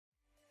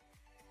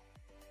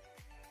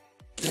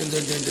Dun,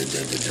 dun, dun, dun,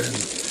 dun, dun, dun.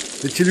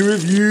 The chili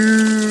review.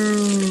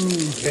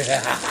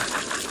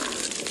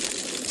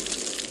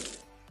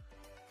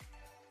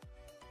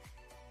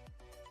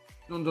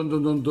 Dun, dun,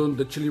 dun, dun, dun,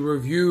 the chili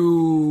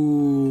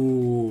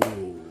review.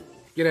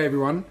 G'day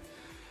everyone.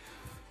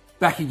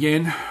 Back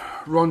again.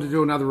 Ron to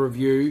do another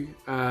review.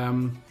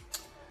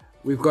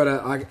 We've got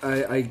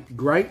a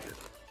great,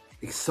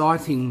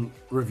 exciting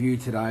review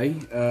today.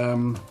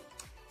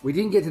 We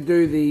didn't get to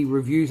do the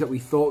reviews that we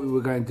thought we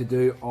were going to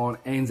do on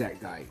Anzac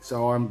Day.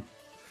 So I'm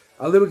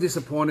a little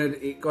disappointed.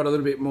 It got a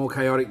little bit more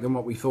chaotic than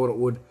what we thought it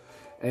would.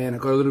 And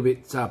it got a little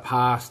bit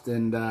past,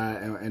 and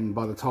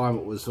by the time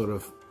it was sort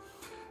of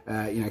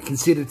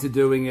considered to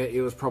doing it,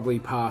 it was probably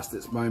past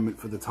its moment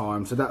for the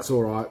time. So that's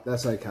all right.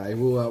 That's okay.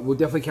 We'll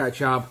definitely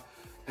catch up,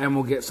 and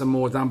we'll get some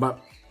more done. But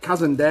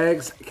cousin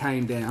Dags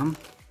came down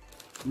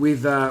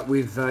with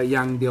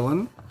young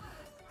Dylan,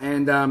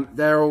 and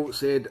Daryl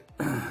said,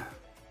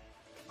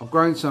 "I've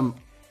grown some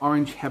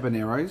orange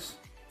habaneros.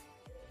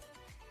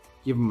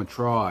 Give them a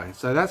try."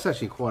 So that's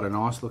actually quite a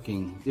nice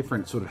looking,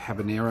 different sort of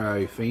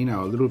habanero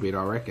fino, a little bit,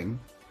 I reckon.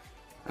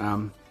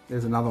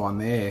 There's another one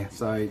there.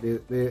 So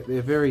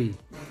they're very,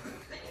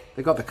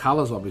 they got the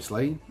colours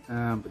obviously,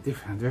 but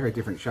different, very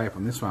different shape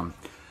on this one.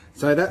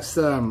 So that's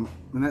and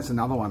that's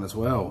another one as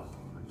well.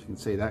 As you can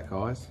see that,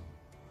 guys.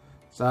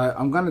 So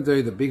I'm going to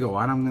do the bigger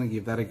one. I'm going to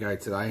give that a go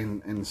today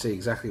and see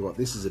exactly what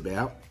this is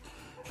about.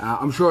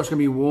 I'm sure it's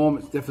going to be warm.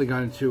 It's definitely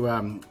going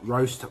to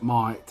roast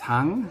my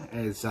tongue,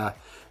 as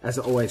it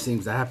always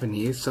seems to happen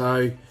here.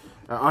 So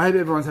I hope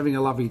everyone's having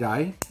a lovely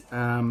day.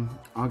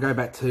 I'll go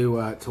back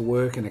to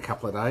work in a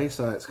couple of days,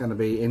 so it's going to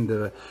be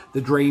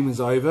the dream is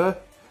over,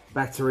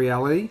 back to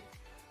reality,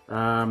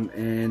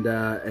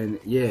 and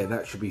yeah,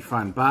 that should be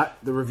fun. But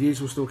the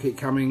reviews will still keep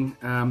coming.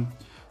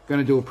 Going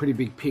to do a pretty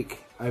big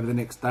pick over the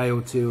next day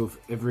or two of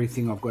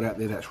everything I've got out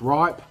there that's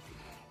ripe,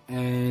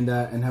 and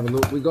have a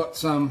look. We got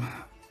some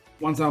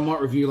ones I might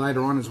review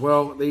later on as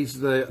well.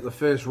 These are the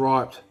first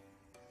ripe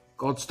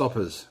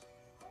Godstoppers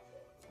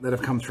that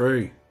have come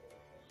through.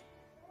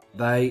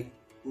 They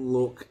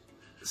look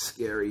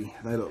scary.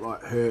 They look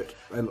like hurt.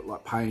 They look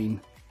like pain.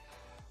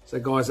 So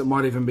guys, it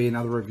might even be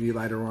another review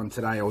later on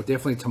today, or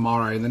definitely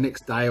tomorrow. In the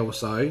next day or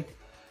so,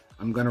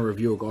 I'm going to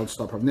review a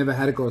Godstopper. I've never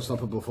had a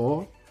Godstopper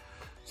before,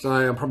 so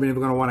I'm probably never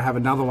going to want to have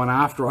another one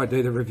after I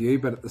do the review,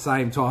 but at the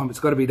same time, it's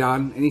got to be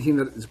done. Anything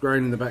that is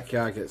grown in the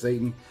backyard gets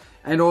eaten.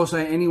 And also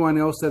anyone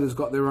else that has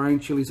got their own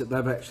chilies that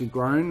they've actually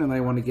grown and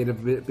they want to get a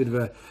bit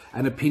of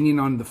an opinion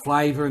on the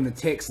flavour and the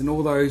text and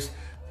all those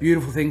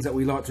beautiful things that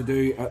we like to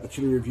do at the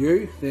chili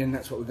review, then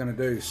that's what we're going to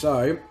do.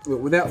 So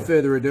without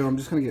further ado, I'm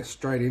just going to get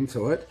straight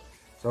into it.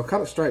 So I'll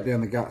cut it straight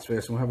down the guts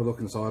first, and we'll have a look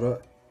inside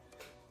it.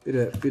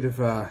 Bit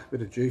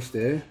of juice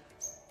there.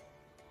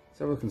 Let's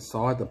have a look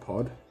inside the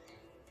pod.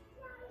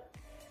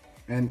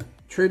 And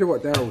true to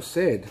what Daryl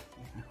said,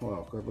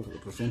 well, I've got to look at the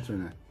placenta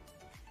in there.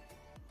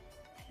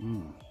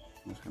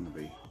 What's going to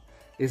be?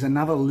 There's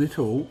another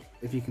little,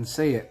 if you can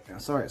see it.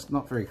 Sorry, it's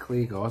not very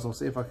clear, guys. I'll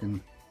see if I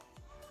can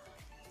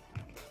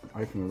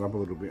open it up a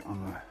little bit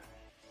on the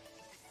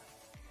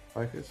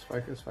focus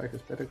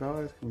better,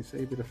 guys. Can we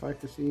see a bit of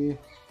focus here?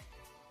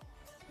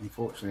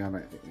 Unfortunately, I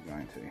don't think we're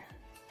going to.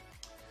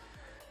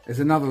 There's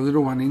another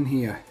little one in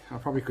here. I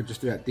probably could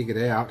just dig it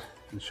out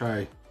and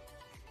show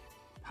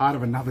part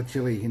of another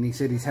chili. And he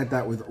said he's had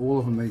that with all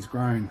of them that he's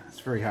grown. It's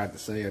very hard to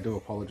see. I do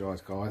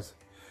apologise, guys.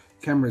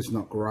 Camera's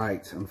not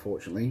great,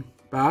 unfortunately,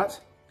 but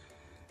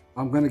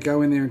I'm going to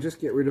go in there and just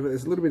get rid of it.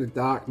 There's a little bit of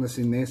darkness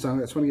in there, so I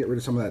just want to get rid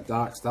of some of that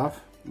dark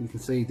stuff. You can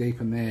see deep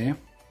in there a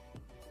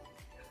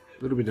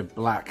little bit of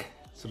black,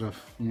 sort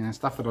of,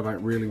 stuff that I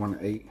don't really want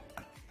to eat.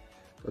 So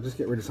I'll just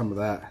get rid of some of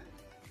that.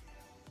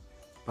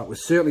 But we're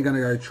certainly going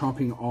to go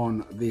chomping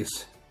on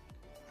this,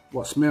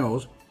 what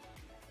smells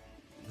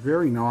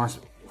very nice,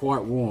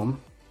 quite warm.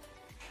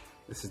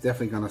 This is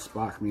definitely going to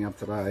spark me up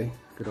today.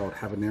 Good old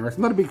habaneros.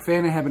 I'm not a big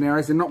fan of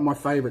habaneros. They're not my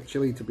favourite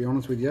chili, to be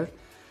honest with you.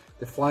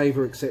 The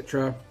flavour,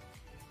 etc.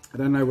 I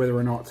don't know whether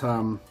or not,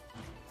 I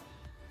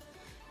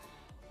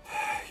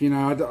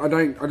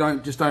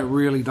don't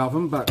really love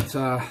them, but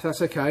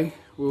that's okay.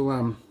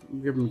 We'll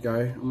give them a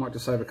go. I might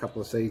just save a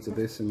couple of seeds of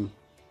this, and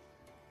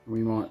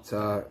we might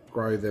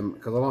grow them,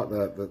 because I like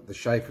the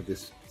shape of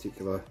this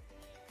particular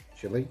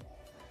chili.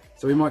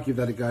 So we might give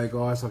that a go,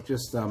 guys. I've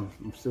just I've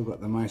still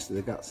got the most of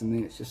the guts in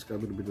there. It's just got a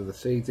little bit of the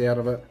seeds out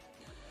of it,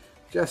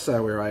 just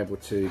so we're able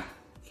to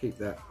keep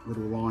that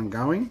little line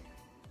going.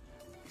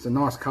 It's a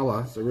nice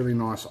colour. It's a really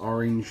nice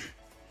orange.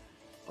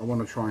 I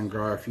want to try and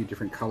grow a few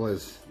different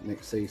colours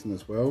next season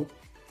as well.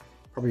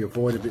 Probably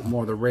avoid a bit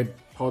more of the red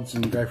pods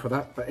and go for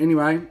that. But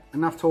anyway,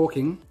 enough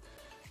talking.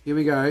 Here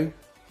we go.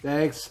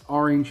 Dags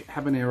Orange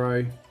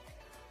Habanero,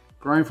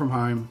 grown from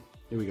home.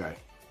 Here we go.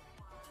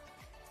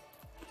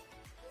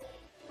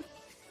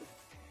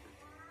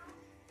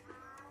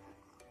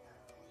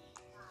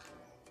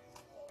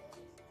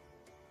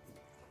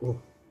 Oh.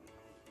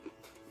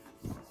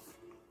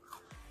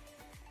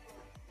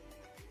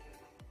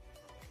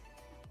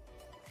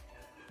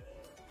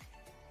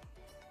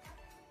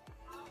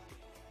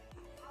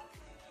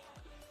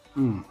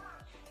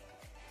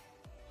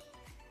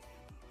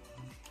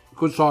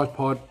 Good sized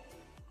pod.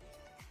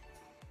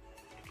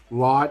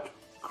 Light,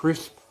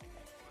 crisp.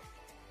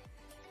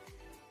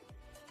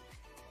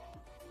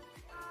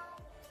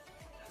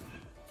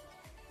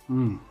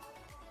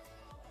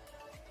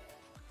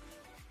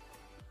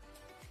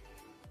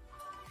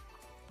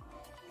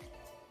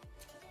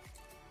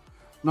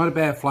 Not a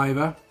bad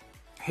flavour.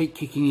 Heat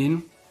kicking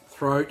in,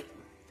 throat.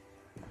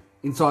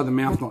 Inside the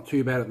mouth, not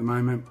too bad at the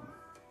moment.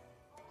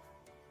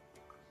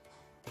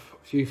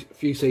 A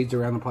few seeds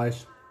around the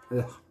place.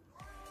 Ugh.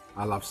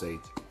 I love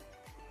seeds.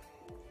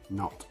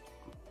 Not.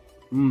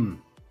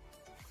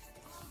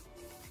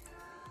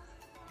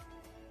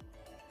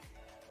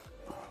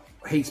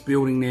 Heat's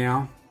building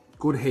now.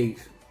 Good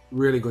heat.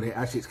 Really good heat.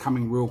 Actually, it's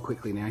coming real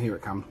quickly now. Here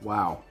it comes.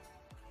 Wow.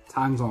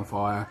 Tongue's on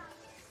fire.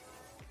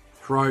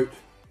 Throat.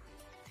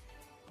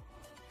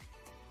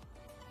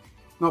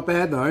 Not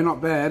bad though,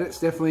 not bad. It's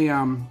definitely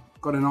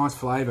got a nice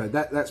flavour.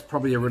 That's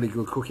probably a really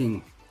good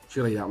cooking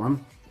chili, that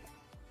one.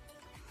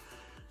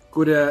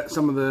 Good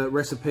some of the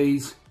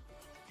recipes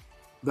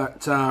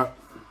that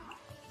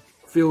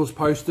Phil's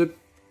posted.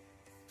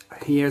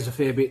 He has a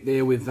fair bit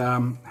there with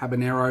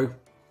habanero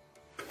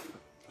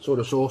sort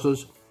of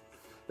sauces.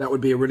 That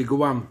would be a really good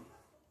one.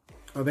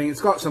 I think it's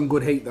got some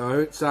good heat though.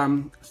 It's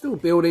still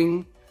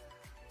building.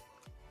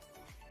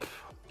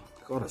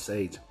 Got a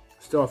seed.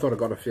 Still, I thought I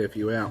got a fair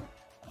few out.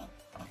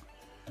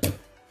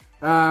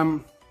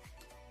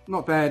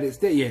 Not bad.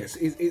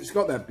 It's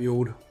got that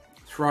build,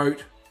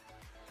 throat,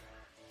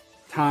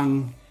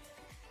 tongue,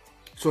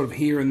 sort of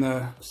here in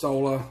the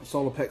solar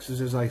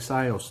plexus, as they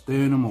say, or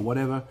sternum or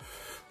whatever.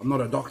 I'm not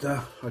a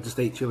doctor. I just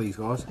eat chilies,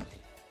 guys.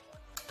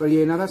 But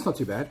yeah, no, that's not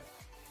too bad.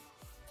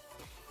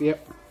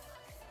 Yep.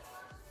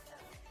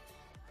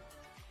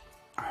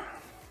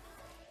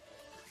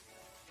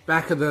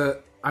 Back of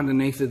the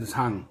underneath of the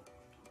tongue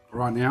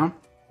right now,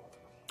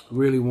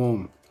 really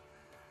warm.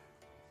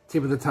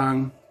 Tip of the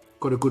tongue,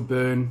 got a good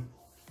burn,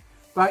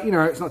 but you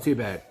know, it's not too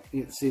bad.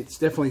 It's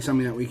definitely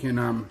something that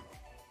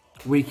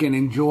we can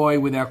enjoy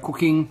with our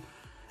cooking.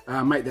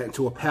 Make that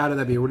into a powder.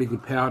 That'd be a really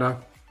good powder.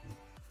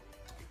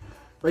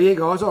 But yeah,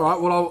 guys, all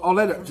right. Well, I'll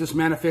let it just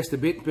manifest a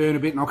bit, burn a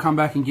bit, and I'll come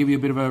back and give you a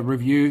bit of a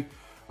review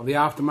of the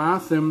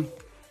aftermath. And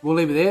we'll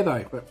leave it there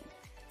though. But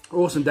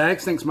awesome,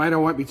 Dags. Thanks, mate. I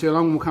won't be too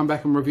long. We'll come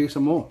back and review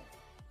some more.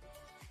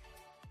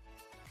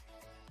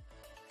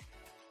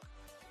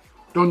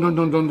 Dun dun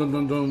dun dun dun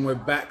dun dun. We're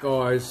back,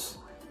 guys.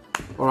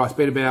 All right, it's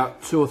been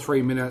about 2 or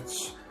 3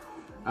 minutes.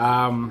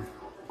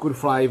 Good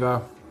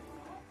flavour.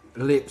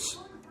 Lips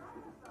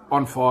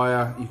on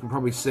fire. You can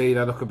probably see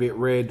they look a bit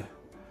red,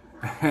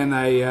 and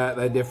they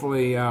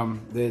definitely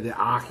they're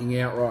arcing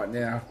out right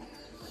now.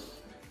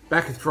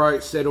 Back of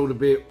throat settled a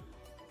bit.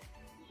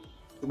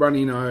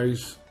 Runny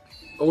nose.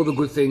 All the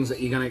good things that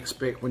you're going to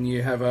expect when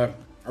you have a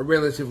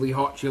relatively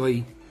hot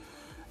chili.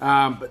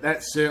 But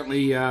that's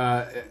certainly,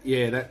 yeah,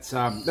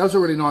 that was a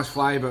really nice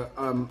flavour.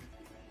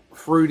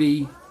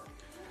 Fruity,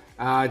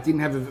 didn't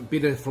have a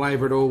bitter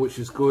flavour at all, which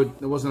is good.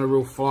 There wasn't a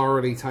real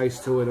florally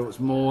taste to it. It was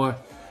more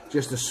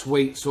just a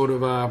sweet sort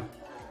of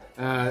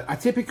a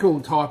typical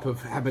type of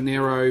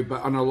habanero,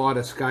 but on a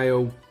lighter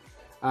scale.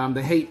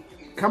 The heat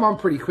come on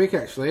pretty quick,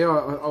 actually. I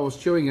was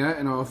chewing it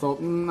and I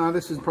thought, no,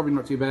 this is probably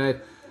not too bad.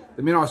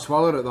 The minute I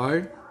swallowed it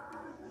though,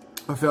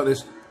 I felt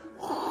this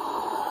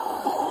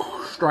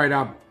straight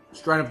up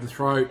the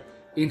throat,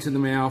 into the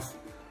mouth,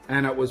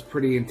 and it was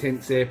pretty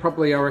intense there.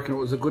 Probably, I reckon it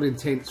was a good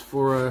intense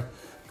for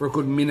a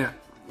good minute,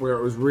 where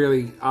it was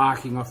really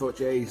arcing. I thought,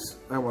 geez,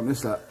 I don't want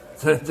this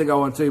to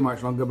go on too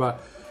much longer,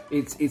 but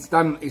it's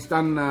done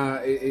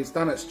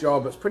its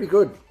job. It's pretty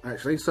good,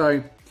 actually.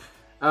 So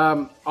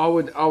I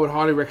would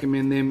highly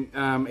recommend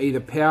them, either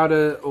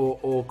powder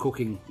or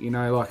cooking. You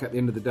know, like at the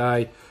end of the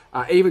day,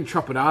 even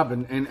chop it up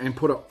and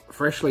put it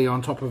freshly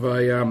on top of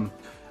a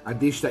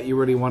dish that you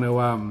really want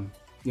to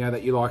you know,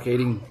 that you like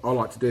eating. I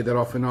like to do that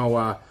often.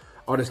 I'll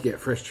just get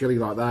fresh chili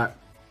like that,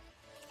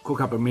 cook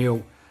up a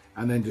meal,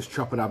 and then just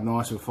chop it up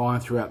nice and fine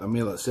throughout the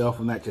meal itself,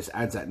 and that just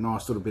adds that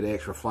nice little bit of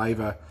extra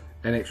flavour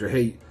and extra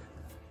heat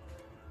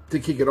to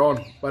kick it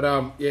on. But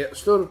yeah, it's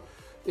still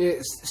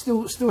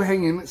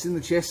hanging. It's in the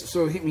chest. It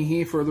sort of hit me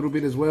here for a little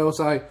bit as well.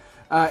 So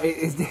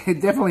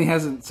it definitely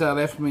hasn't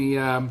left me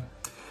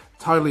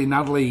totally and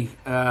utterly,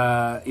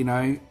 you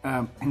know,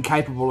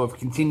 incapable of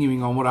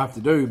continuing on what I have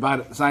to do.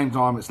 But at the same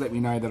time, it's let me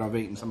know that I've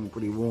eaten something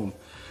pretty warm.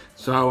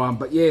 So,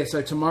 but yeah,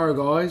 so tomorrow,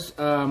 guys,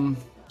 or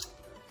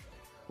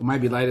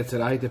maybe later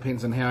today,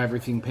 depends on how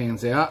everything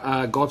pans out.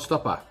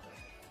 Godstopper.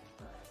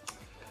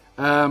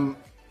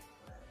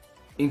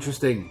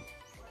 Interesting.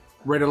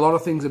 Read a lot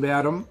of things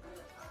about them.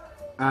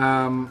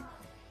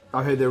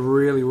 I heard they're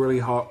really, really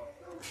hot.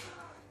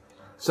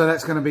 So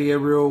that's going to be a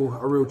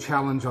real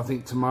challenge, I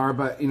think, tomorrow.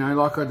 But, you know,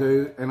 like I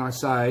do, and I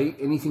say,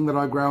 anything that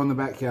I grow in the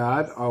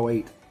backyard, I'll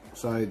eat.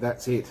 So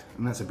that's it.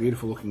 And that's a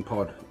beautiful looking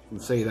pod. You can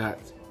see that.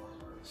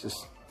 It's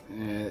just,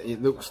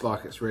 it looks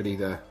like it's ready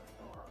to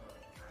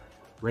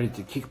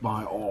kick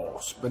my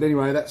arse. But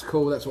anyway, that's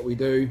cool. That's what we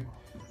do.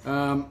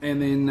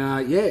 And then,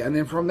 yeah, and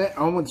then from that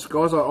onwards,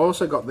 guys, I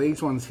also got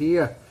these ones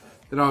here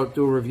that I'll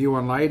do a review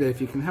on later. If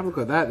you can have a look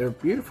at that, they're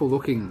beautiful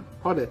looking.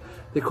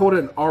 They're called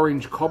an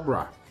orange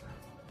cobra.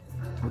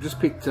 I've just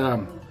picked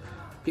a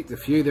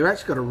few. They've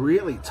actually got a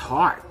really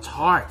tight,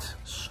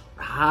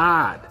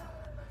 hard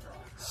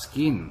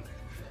skin.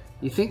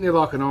 You think they're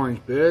like an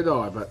orange bird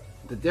eye, but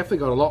they've definitely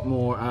got a lot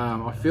more.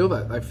 I feel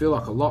that they feel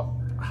like a lot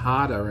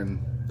harder and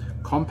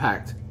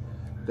compact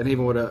than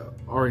even what a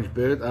orange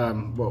bird,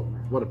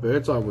 what a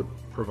bird's eye would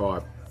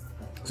provide.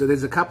 So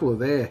there's a couple of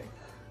there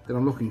that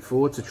I'm looking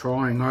forward to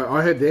trying.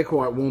 I heard they're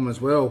quite warm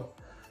as well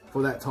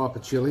for that type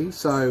of chili.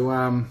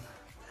 So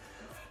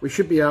we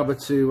should be able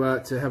to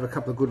have a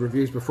couple of good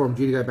reviews before I'm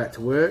due to go back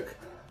to work.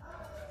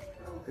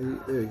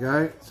 There we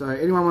go. So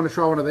anyone want to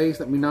try one of these,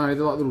 let me know.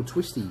 They're like little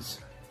twisties.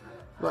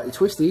 Like your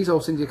twisties,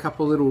 I'll send you a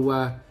couple of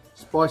little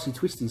spicy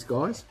twisties,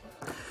 guys.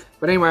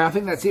 But anyway, I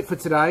think that's it for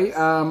today.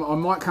 I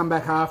might come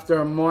back after.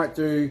 I might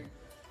do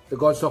the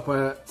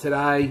Godstopper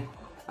today.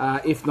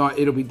 If not,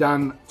 it'll be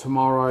done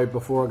tomorrow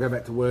before I go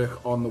back to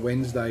work on the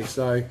Wednesday.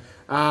 So,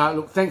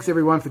 look, thanks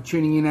everyone for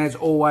tuning in as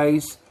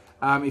always.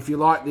 If you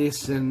like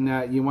this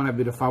and you want to have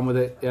a bit of fun with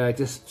it,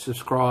 just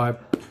subscribe.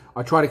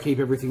 I try to keep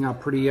everything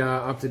up pretty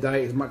up to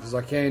date as much as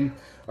I can.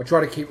 I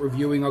try to keep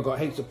reviewing. I've got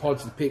heaps of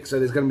pods to pick, so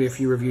there's going to be a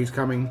few reviews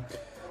coming.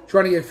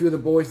 Trying to get a few of the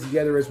boys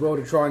together as well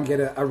to try and get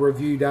a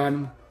review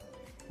done.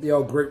 The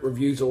old group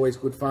review's always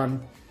good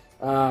fun.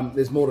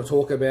 There's more to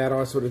talk about.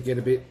 I sort of get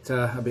a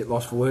bit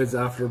lost for words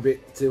after a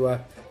bit to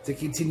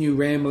continue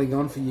rambling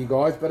on for you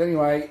guys. But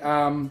anyway,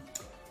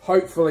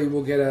 hopefully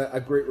we'll get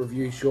a group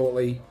review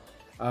shortly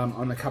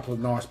on a couple of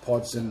nice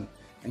pods and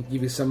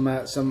give you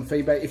some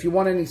feedback. If you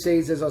want any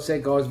seeds, as I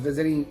said, guys, if there's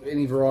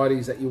any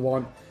varieties that you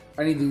want,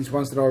 any of these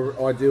ones that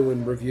I do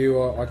and review,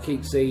 I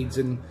keep seeds,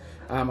 and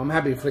I'm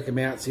happy to flick them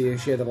out to you,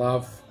 share the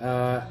love.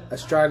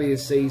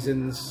 Australia's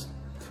seasons,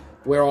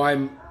 where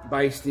I'm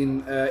based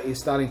in, is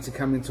starting to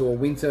come into a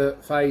winter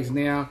phase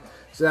now,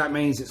 so that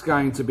means it's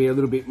going to be a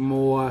little bit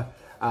more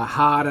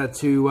harder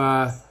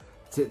to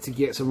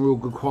get some real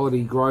good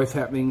quality growth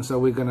happening. So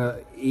we're going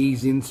to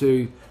ease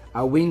into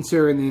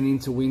winter, and then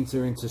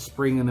into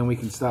spring, and then we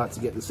can start to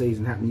get the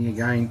season happening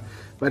again.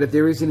 But if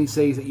there is any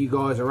seeds that you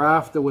guys are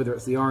after, whether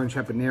it's the Orange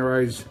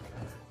Habaneros,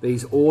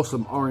 these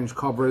awesome orange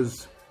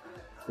cobras,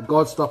 the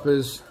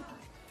Godstoppers,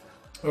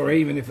 or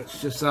even if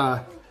it's just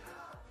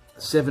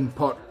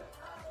 7-pot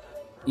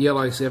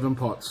yellow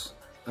 7-pots.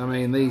 I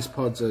mean, these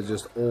pods are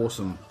just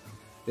awesome.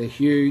 They're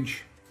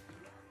huge.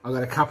 I've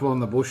got a couple on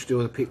the bush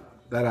still to pick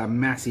that are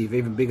massive,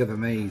 even bigger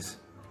than these,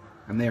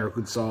 and they're a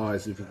good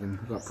size. If you can,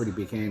 I've got pretty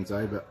big hands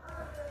though, but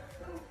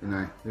you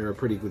know, they're a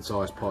pretty good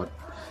size pod.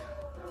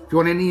 If you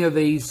want any of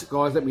these,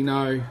 guys, let me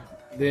know.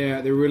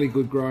 They're really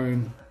good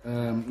grown. You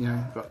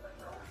know, but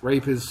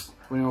reapers,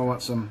 when I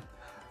want some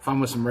fun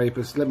with some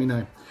reapers, let me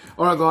know.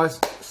 All right, guys,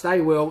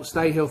 stay well,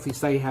 stay healthy,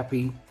 stay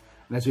happy.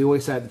 And as we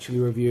always say at the Chili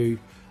Review,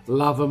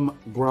 love them,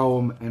 grow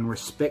them, and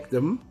respect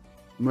them.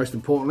 Most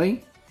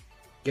importantly,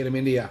 get them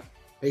into you.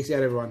 Peace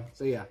out, everyone.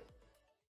 See ya.